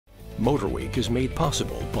MotorWeek is made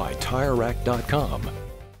possible by TireRack.com,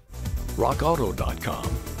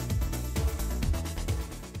 RockAuto.com,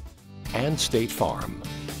 and State Farm.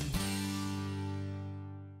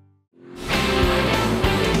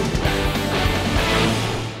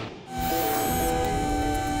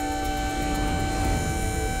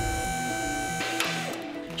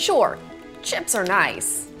 Sure, chips are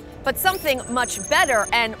nice, but something much better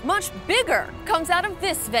and much bigger comes out of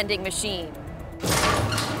this vending machine.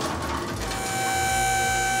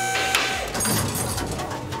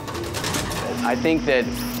 I think that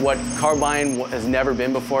what car buying has never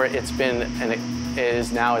been before, it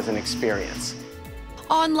is now as an experience.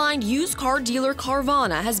 Online used car dealer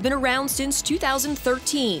Carvana has been around since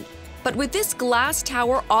 2013. But with this glass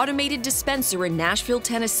tower automated dispenser in Nashville,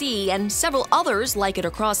 Tennessee, and several others like it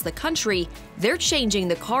across the country, they're changing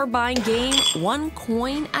the car buying game one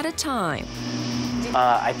coin at a time.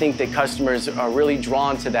 I think that customers are really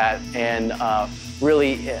drawn to that and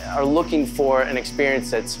really are looking for an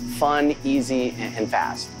experience that's fun, easy, and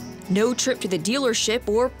fast. No trip to the dealership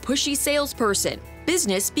or pushy salesperson.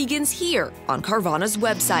 Business begins here on Carvana's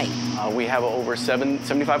website. We have over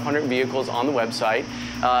 7,500 vehicles on the website,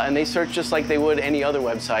 and they search just like they would any other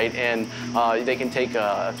website, and they can take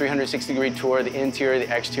a 360-degree tour of the interior,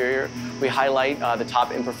 the exterior. We highlight the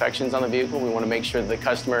top imperfections on the vehicle. We want to make sure that the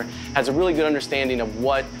customer has a really good understanding of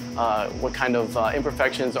what kind of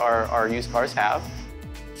imperfections our used cars have.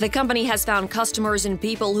 The company has found customers and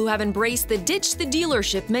people who have embraced the ditch the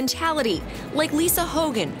dealership mentality, like Lisa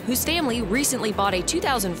Hogan, whose family recently bought a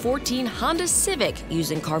 2014 Honda Civic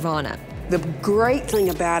using Carvana. The great thing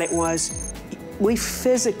about it was we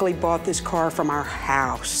physically bought this car from our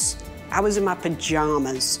house. I was in my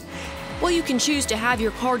pajamas. Well, you can choose to have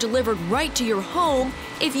your car delivered right to your home.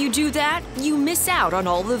 If you do that, you miss out on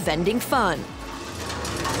all the vending fun.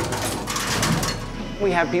 We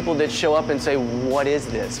have people that show up and say, what is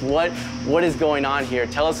this? What is going on here?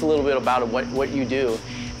 Tell us a little bit about what you do.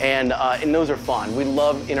 And those are fun. We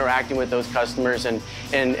love interacting with those customers and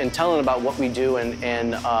telling them about what we do, and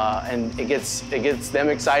it gets them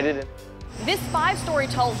excited. This 5-story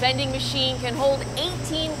tall vending machine can hold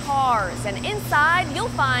 18 cars, and inside you'll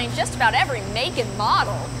find just about every make and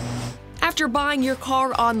model. After buying your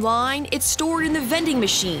car online, it's stored in the vending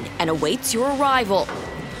machine and awaits your arrival.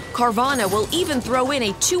 Carvana will even throw in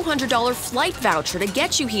a $200 flight voucher to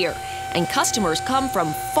get you here, and customers come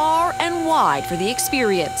from far and wide for the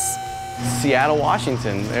experience. Seattle,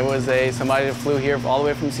 Washington. It was somebody that flew here all the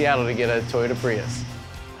way from Seattle to get a Toyota Prius.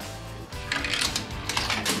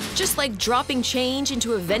 Just like dropping change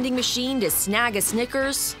into a vending machine to snag a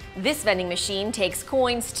Snickers, this vending machine takes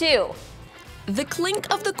coins too. The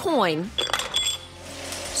clink of the coin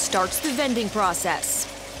starts the vending process.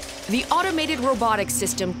 The automated robotics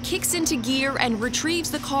system kicks into gear and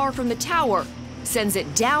retrieves the car from the tower, sends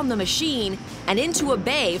it down the machine and into a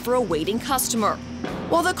bay for a waiting customer.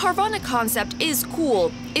 While the Carvana concept is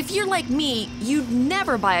cool, if you're like me, you'd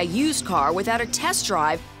never buy a used car without a test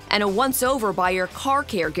drive and a once-over by your car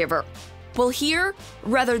caregiver. Well, here,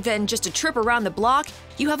 rather than just a trip around the block,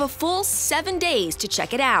 you have a full 7 days to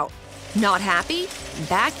check it out. Not happy?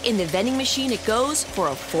 Back in the vending machine it goes for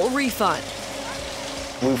a full refund.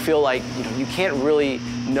 We feel like you can't really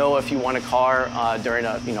know if you want a car during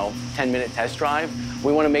a 10-minute test drive.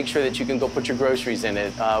 We want to make sure that you can go put your groceries in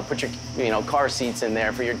it, put your car seats in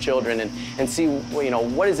there for your children, and see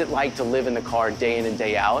what is it like to live in the car day in and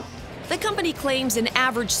day out. The company claims an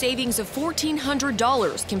average savings of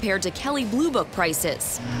 $1,400 compared to Kelley Blue Book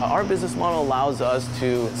prices. Our business model allows us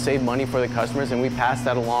to save money for the customers, and we pass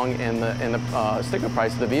that along in the sticker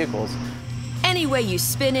price of the vehicles. Any way you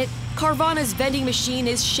spin it, Carvana's vending machine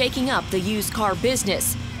is shaking up the used car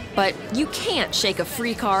business. But you can't shake a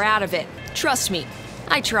free car out of it. Trust me,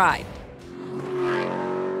 I tried.